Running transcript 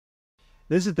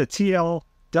This is the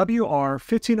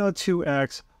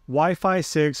TL-WR1502X Wi-Fi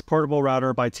 6 portable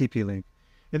router by TP-LINK.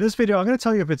 In this video, I'm going to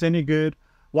tell you if it's any good,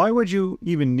 why would you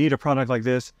even need a product like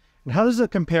this, and how does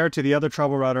it compare to the other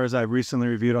travel routers I've recently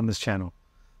reviewed on this channel.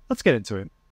 Let's get into it.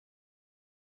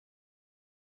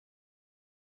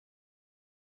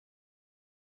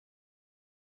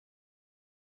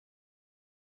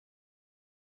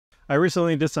 I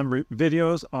recently did some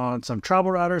videos on some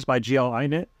travel routers by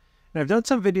GL-iNet, and I've done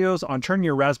some videos on turning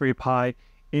your Raspberry Pi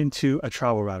into a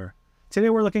travel router. Today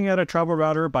we're looking at a travel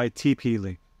router by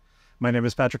TP-LINK. My name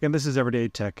is Patrick and this is Everyday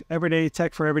Tech. Everyday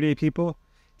Tech for everyday people.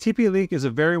 TP-LINK is a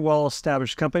very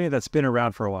well-established company that's been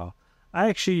around for a while. I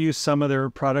actually use some of their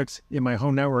products in my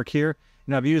home network here,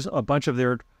 and I've used a bunch of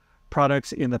their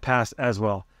products in the past as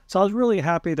well. So I was really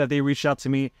happy that they reached out to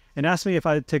me and asked me if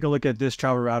I'd take a look at this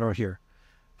travel router here.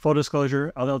 Full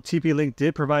disclosure, although TP-LINK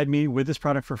did provide me with this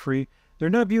product for free, they're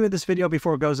not viewing this video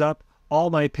before it goes up. All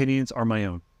my opinions are my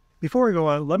own. Before we go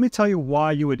on, let me tell you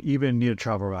why you would even need a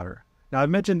travel router. Now,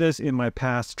 I've mentioned this in my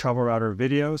past travel router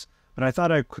videos, but I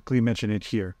thought I'd quickly mention it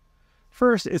here.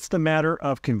 First, it's the matter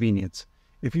of convenience.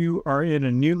 If you are in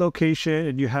a new location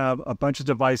and you have a bunch of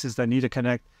devices that need to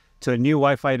connect to a new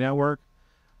Wi-Fi network,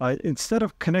 instead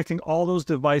of connecting all those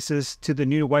devices to the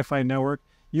new Wi-Fi network,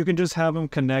 you can just have them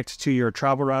connect to your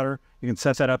travel router. You can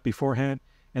set that up beforehand.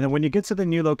 And then when you get to the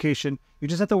new location, you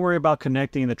just have to worry about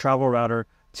connecting the travel router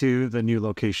to the new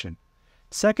location.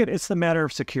 Second, it's the matter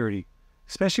of security,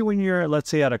 especially when you're, let's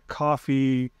say, at a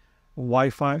coffee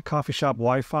shop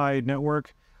Wi-Fi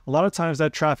network. A lot of times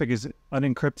that traffic is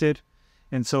unencrypted,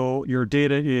 and so your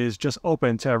data is just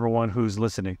open to everyone who's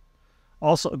listening.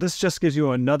 Also, this just gives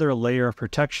you another layer of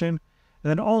protection. And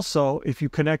then also, if you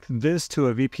connect this to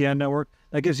a VPN network,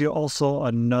 that gives you also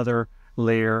another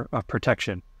layer of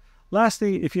protection.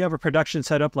 Lastly, if you have a production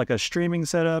setup like a streaming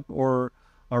setup or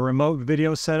a remote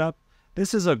video setup,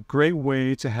 this is a great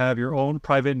way to have your own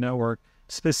private network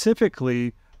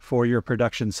specifically for your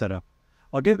production setup.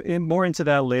 I'll get more into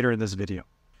that later in this video.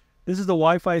 This is the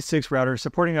Wi-Fi 6 router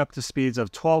supporting up to speeds of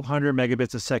 1200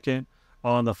 megabits a second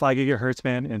on the 5 gigahertz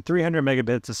band and 300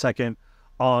 megabits a second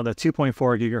on the 2.4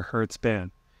 gigahertz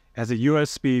band. It has a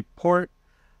USB port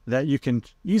that you can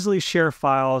easily share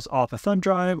files off a thumb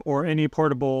drive or any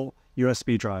portable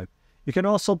USB drive. You can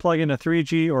also plug in a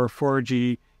 3G or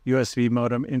 4G USB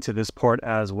modem into this port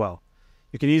as well.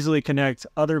 You can easily connect to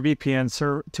other VPN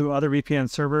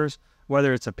servers,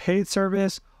 whether it's a paid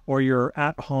service or your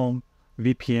at-home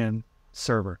VPN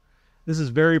server. This is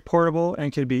very portable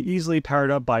and can be easily powered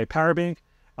up by a power bank,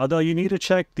 although you need to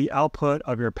check the output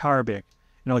of your power bank,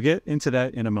 and I'll get into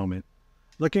that in a moment.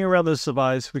 Looking around this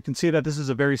device, we can see that this is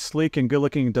a very sleek and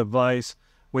good-looking device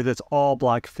with its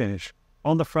all-black finish.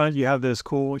 On the front, you have this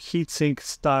cool heatsink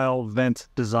style vent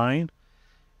design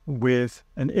with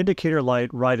an indicator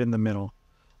light right in the middle.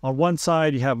 On one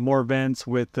side, you have more vents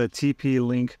with the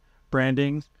TP-LINK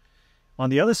branding. On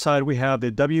the other side, we have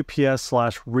the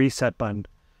WPS/reset button.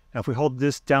 Now, if we hold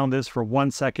this down for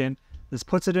 1 second, this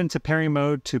puts it into pairing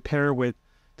mode to pair with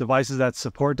devices that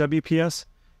support WPS.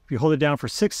 If you hold it down for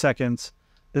 6 seconds,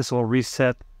 this will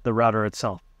reset the router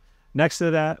itself. Next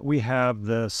to that, we have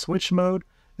the switch mode.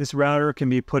 This router can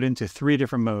be put into 3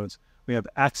 different modes. We have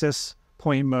access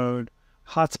point mode,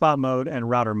 hotspot mode, and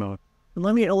router mode. And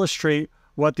let me illustrate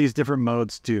what these different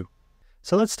modes do.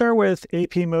 So let's start with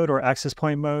AP mode or access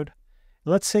point mode.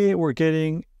 Let's say we're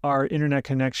getting our internet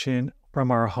connection from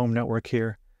our home network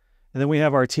here. And then we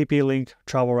have our TP-LINK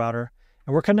travel router,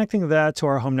 and we're connecting that to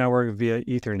our home network via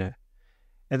Ethernet.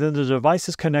 And then the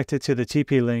devices connected to the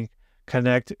TP-LINK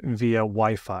connect via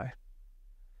Wi-Fi.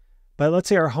 But let's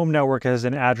say our home network has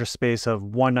an address space of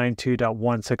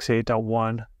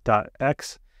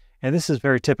 192.168.1.x, and this is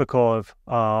very typical of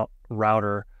a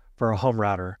router for a home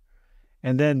router.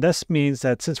 And then this means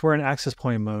that since we're in access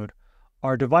point mode,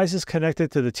 our devices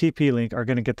connected to the TP-LINK are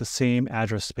going to get the same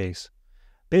address space.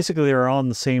 Basically, they're on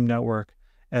the same network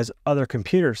as other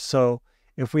computers. So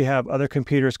if we have other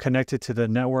computers connected to the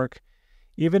network,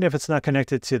 even if it's not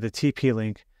connected to the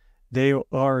TP-LINK, they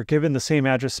are given the same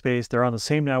address space, they're on the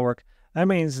same network. That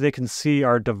means they can see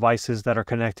our devices that are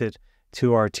connected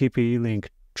to our TP-LINK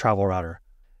travel router.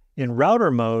 In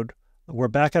router mode, we're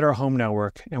back at our home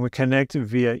network and we connect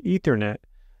via Ethernet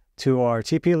to our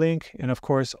TP-LINK, and of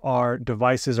course our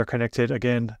devices are connected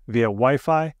again via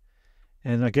Wi-Fi.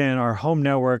 And again, our home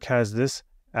network has this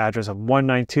address of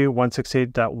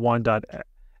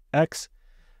 192.168.1.x,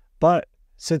 but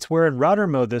since we're in router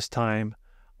mode this time,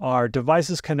 our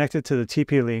devices connected to the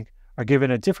TP-LINK are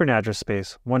given a different address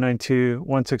space,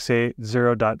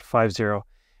 192.168.0.50.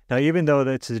 Now, even though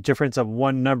it's a difference of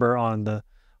one number on the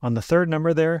third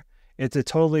number there, it's a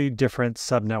totally different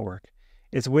subnetwork.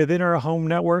 It's within our home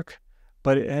network,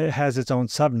 but it has its own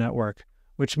subnetwork,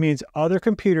 which means other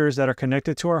computers that are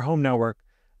connected to our home network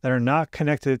that are not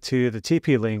connected to the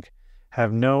TP-Link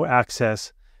have no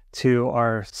access to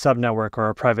our subnetwork or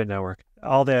our private network.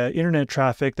 All the internet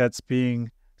traffic that's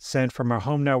being sent from our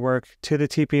home network to the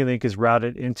TP-Link is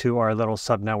routed into our little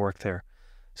subnetwork there.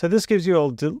 So this gives you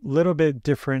a little bit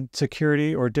different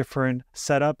security or different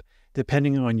setup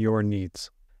depending on your needs.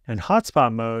 And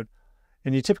hotspot mode,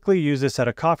 and you typically use this at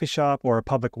a coffee shop or a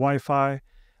public Wi-Fi.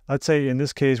 Let's say in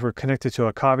this case, we're connected to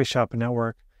a coffee shop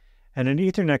network and an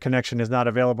Ethernet connection is not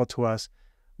available to us.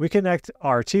 We connect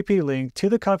our TP-Link to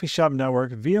the coffee shop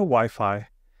network via Wi-Fi,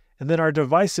 and then our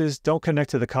devices don't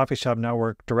connect to the coffee shop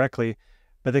network directly,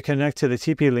 but they connect to the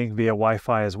TP-Link via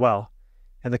Wi-Fi as well.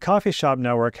 And the coffee shop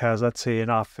network has, let's say, an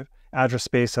off address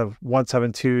space of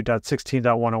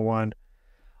 172.16.101.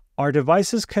 Our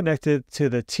devices connected to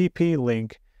the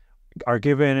TP-Link are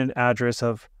given an address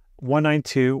of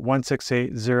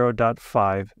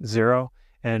 192.168.0.50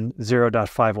 and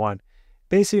 0.51.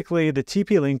 Basically, the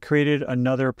TP-Link created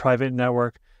another private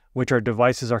network which our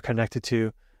devices are connected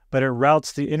to, but it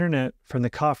routes the internet from the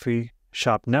coffee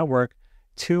shop network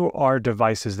to our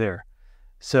devices there.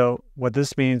 So what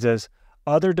this means is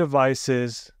other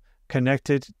devices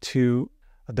connected to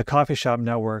the coffee shop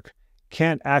network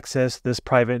can't access this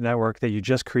private network that you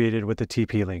just created with the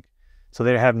TP-Link. So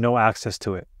they have no access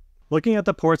to it. Looking at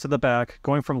the ports at the back,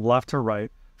 going from left to right,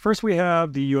 first we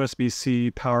have the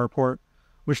USB-C power port,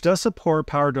 which does support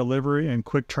power delivery and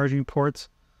quick charging ports.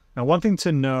 Now, one thing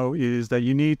to know is that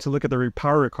you need to look at the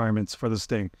power requirements for this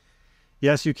thing.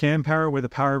 Yes, you can power it with a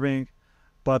power bank,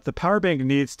 but the power bank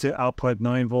needs to output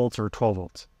 9 volts or 12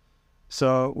 volts.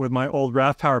 So with my old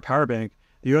RAV power bank,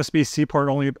 the USB-C port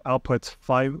only outputs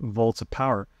 5 volts of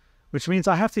power, which means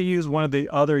I have to use one of the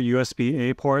other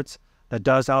USB-A ports that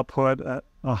does output at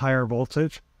a higher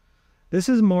voltage. This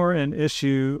is more an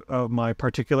issue of my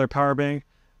particular power bank,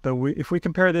 but if we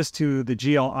compare this to the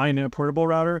GL-iNet portable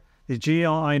router, the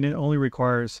GL-iNet only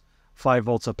requires 5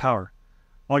 volts of power.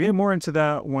 I'll get more into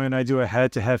that when I do a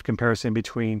head-to-head comparison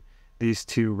between these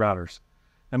two routers.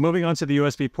 Now moving on to the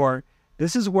USB port,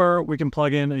 this is where we can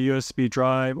plug in a USB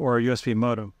drive or a USB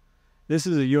modem. This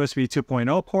is a USB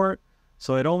 2.0 port,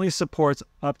 so it only supports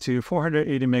up to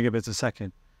 480 megabits a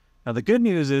second. Now the good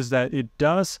news is that it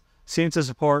does seem to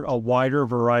support a wider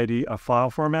variety of file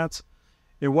formats.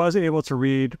 It was able to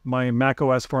read my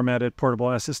macOS formatted portable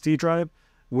SSD drive,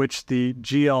 which the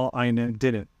GL-iNet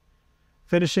didn't.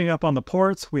 Finishing up on the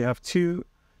ports, we have two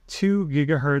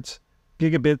gigabit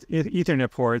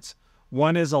Ethernet ports.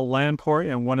 One is a LAN port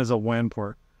and one is a WAN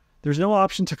port. There's no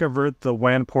option to convert the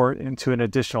WAN port into an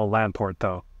additional LAN port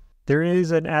though. There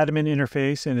is an admin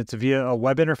interface and it's via a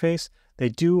web interface. They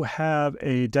do have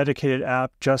a dedicated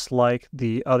app just like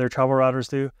the other travel routers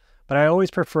do, but I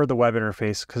always prefer the web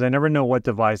interface because I never know what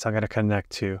device I'm going to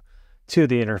connect to the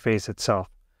interface itself.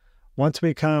 Once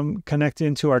we connect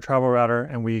into our travel router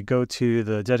and we go to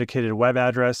the dedicated web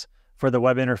address for the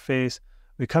web interface,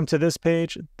 we come to this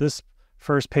page. This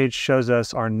first page shows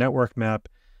us our network map.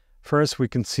 First, we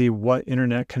can see what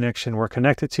internet connection we're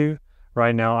connected to.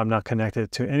 Right now, I'm not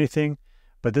connected to anything,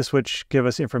 but this would give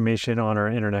us information on our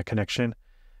internet connection.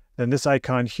 Then this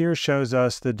icon here shows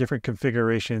us the different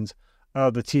configurations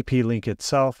of the TP-Link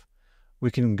itself.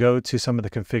 We can go to some of the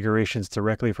configurations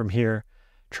directly from here,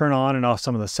 turn on and off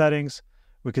some of the settings.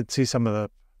 We can see some of the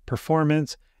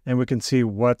performance, and we can see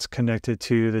what's connected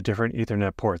to the different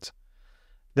Ethernet ports.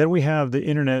 Then we have the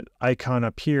internet icon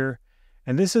up here,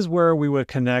 and this is where we would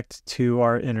connect to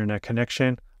our internet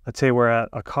connection. Let's say we're at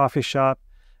a coffee shop,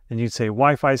 and you'd say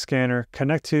Wi-Fi scanner,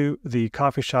 connect to the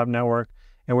coffee shop network,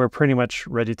 and we're pretty much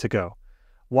ready to go.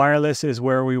 Wireless is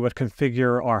where we would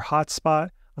configure our hotspot.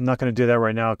 I'm not going to do that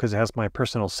right now because it has my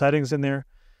personal settings in there.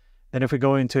 Then if we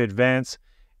go into advanced,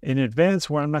 in advanced,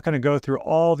 where I'm not going to go through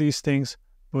all these things,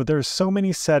 but there's so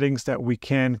many settings that we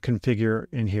can configure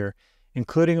in here,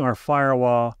 including our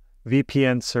firewall,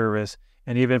 VPN service,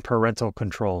 and even parental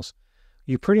controls.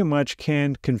 You pretty much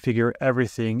can configure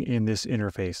everything in this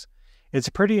interface. It's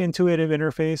a pretty intuitive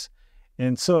interface,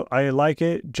 and so I like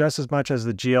it just as much as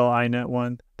the GL-iNet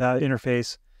one. That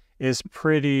interface is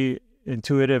pretty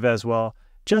intuitive as well,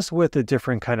 just with a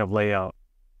different kind of layout.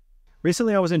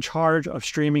 Recently, I was in charge of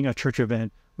streaming a church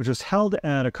event, which was held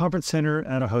at a conference center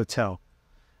at a hotel.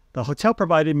 The hotel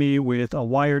provided me with a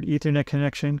wired Ethernet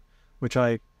connection, which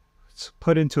I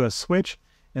put into a switch,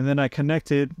 and then I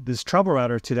connected this travel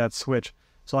router to that switch.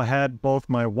 So I had both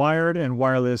my wired and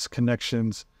wireless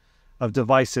connections of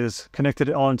devices connected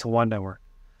all into one network.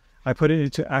 I put it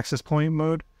into access point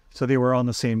mode, so they were on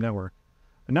the same network.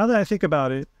 And now that I think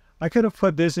about it, I could have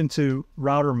put this into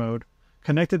router mode,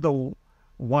 connected the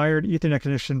wired Ethernet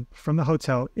connection from the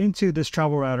hotel into this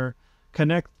travel router,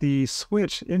 connect the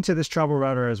switch into this travel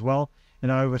router as well,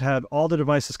 and I would have all the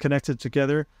devices connected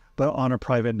together, but on a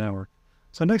private network.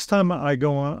 So next time I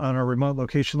go on a remote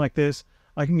location like this,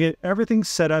 I can get everything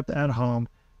set up at home,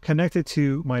 connected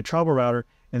to my travel router,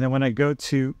 and then when I go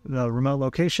to the remote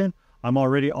location, I'm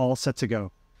already all set to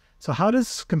go. So how does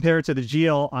this compare to the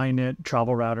GL-iNet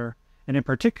travel router, and in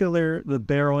particular the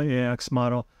Beryl AX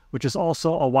model, which is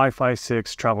also a Wi-Fi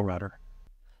 6 travel router?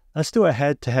 Let's do a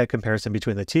head-to-head comparison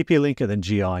between the TP-LINK and the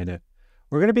GL-iNet.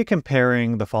 We're going to be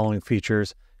comparing the following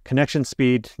features: connection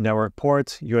speed, network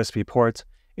ports, USB ports,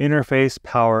 interface,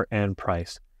 power, and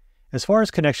price. As far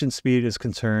as connection speed is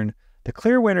concerned, the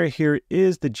clear winner here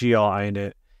is the GL-iNet.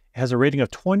 It has a rating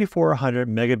of 2400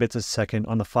 megabits a second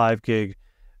on the 5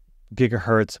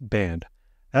 gigahertz band.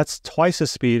 That's twice the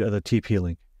speed of the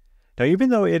TP-LINK. Now, even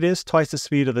though it is twice the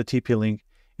speed of the TP-LINK,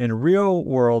 in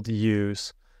real-world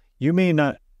use, you may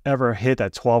not ever hit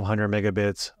that 1200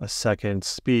 megabits a second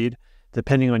speed,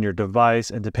 depending on your device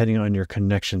and depending on your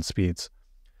connection speeds.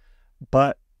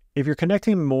 But if you're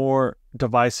connecting more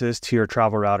devices to your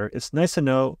travel router, it's nice to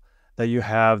know that you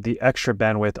have the extra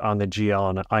bandwidth on the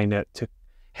GL-iNet to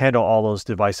handle all those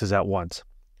devices at once.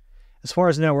 As far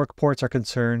as network ports are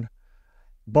concerned,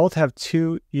 both have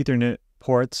 2 Ethernet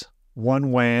ports,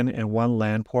 1 WAN and 1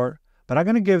 LAN port, but I'm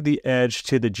going to give the edge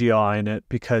to the GL-iNet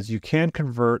because you can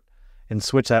convert and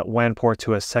switch that WAN port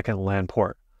to a second LAN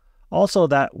port. Also,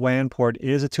 that WAN port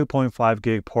is a 2.5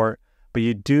 gig port, but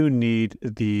you do need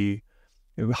the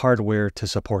hardware to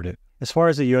support it. As far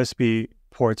as the USB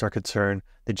ports are concerned,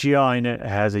 the GL-iNet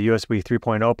has a USB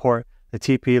 3.0 port, the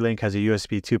TP-LINK has a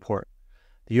USB 2 port.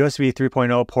 The USB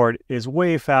 3.0 port is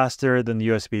way faster than the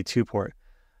USB 2 port.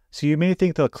 So you may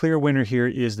think the clear winner here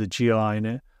is the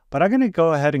GL-iNet, but I'm going to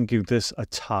go ahead and give this a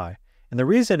tie. And the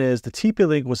reason is the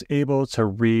TP-LINK was able to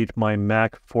read my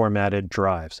Mac formatted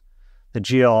drives. The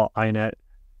GL-iNet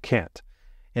can't.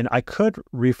 And I could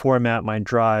reformat my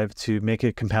drive to make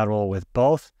it compatible with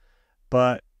both,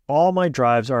 but all my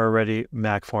drives are already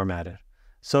Mac formatted.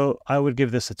 So I would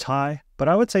give this a tie, but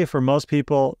I would say for most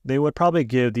people, they would probably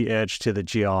give the edge to the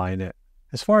GL-iNet.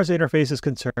 As far as the interface is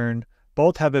concerned,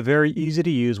 both have a very easy to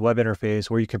use web interface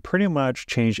where you can pretty much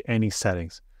change any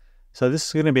settings. So this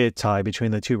is going to be a tie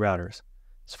between the two routers.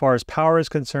 As far as power is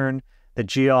concerned, the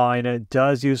GL-iNet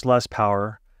does use less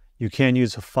power. You can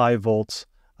use 5 volts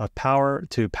of power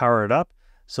to power it up,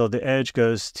 so the edge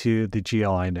goes to the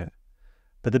GL-iNet.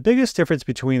 But the biggest difference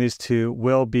between these two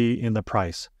will be in the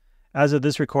price. As of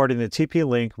this recording, the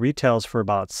TP-LINK retails for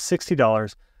about $60,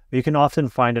 but you can often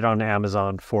find it on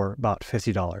Amazon for about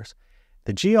 $50.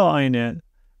 The GL-iNet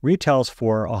retails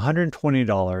for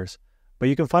 $120, but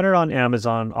you can find it on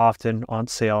Amazon often on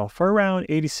sale for around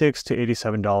 $86 to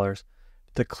 $87.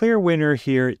 The clear winner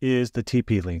here is the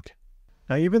TP-LINK.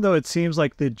 Now, even though it seems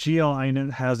like the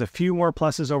GL-iNet has a few more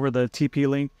pluses over the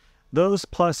TP-LINK, those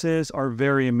pluses are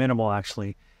very minimal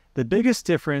actually. The biggest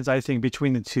difference, I think,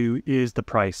 between the two is the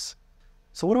price.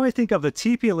 So what do I think of the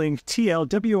TP-LINK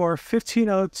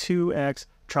TL-WR1502X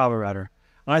travel router?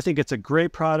 I think it's a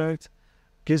great product,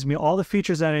 gives me all the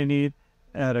features that I need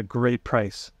at a great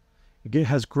price. It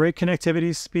has great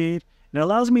connectivity speed, and it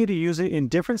allows me to use it in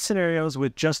different scenarios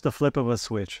with just the flip of a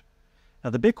switch.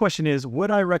 Now the big question is,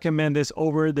 would I recommend this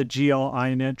over the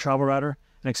GL-iNet travel router,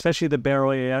 and especially the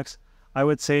Beryl AX? I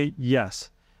would say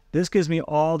yes. This gives me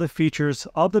all the features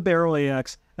of the Beryl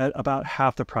AX at about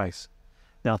half the price.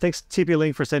 Now thanks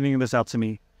TP-LINK for sending this out to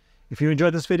me. If you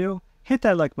enjoyed this video, hit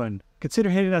that like button. Consider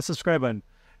hitting that subscribe button.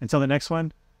 Until the next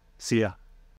one, see ya.